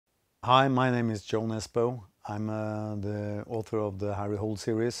Hi, my name is Joe Nesbo. I'm the author of the Harry Hole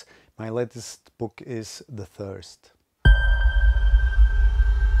series. My latest book is The Thirst.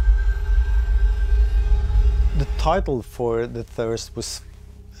 The title for The Thirst was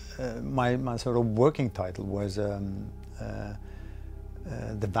my sort of working title was The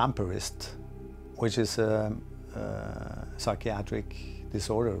Vampirist, which is a psychiatric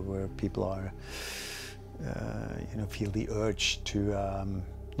disorder where people are, feel the urge to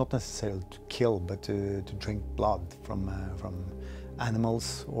not necessarily to kill, but to drink blood from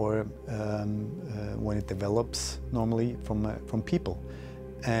animals, or when it develops, normally from people.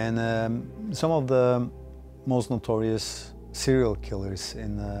 And some of the most notorious serial killers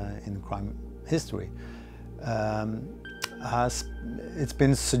in crime history it's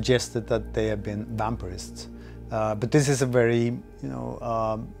been suggested that they have been vampirists, but this is a very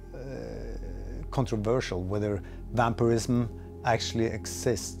controversial whether vampirism actually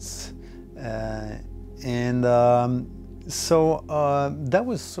exists, so that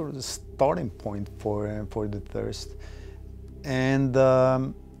was sort of the starting point for The Thirst, and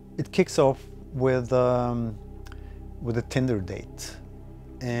it kicks off with a Tinder date,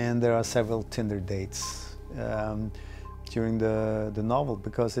 and there are several Tinder dates during the novel,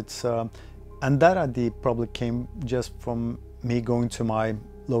 because it's and that idea probably came just from me going to my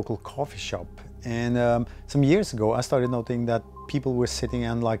local coffee shop. And some years ago I started noting that people were sitting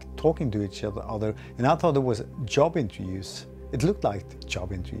and like talking to each other, and I thought it was job interviews. It looked like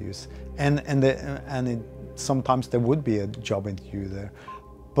job interviews, and sometimes there would be a job interview there,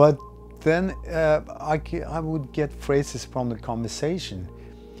 but then I would get phrases from the conversation,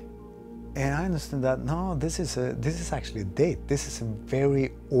 and I understand that no, this is actually a date. This is a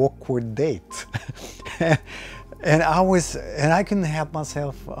very awkward date. And I couldn't help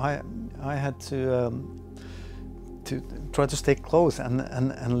myself. I had to try to stay close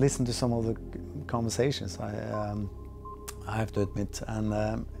and listen to some of the conversations. I have to admit,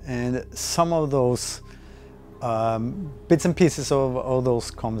 and some of those bits and pieces of all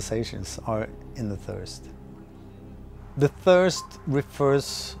those conversations are in The Thirst. The Thirst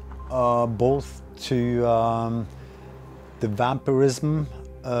refers both to the vampirism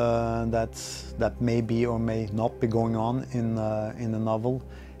that may be or may not be going on in the novel,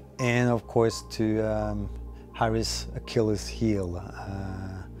 and of course to Harry's Achilles heel,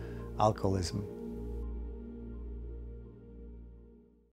 alcoholism.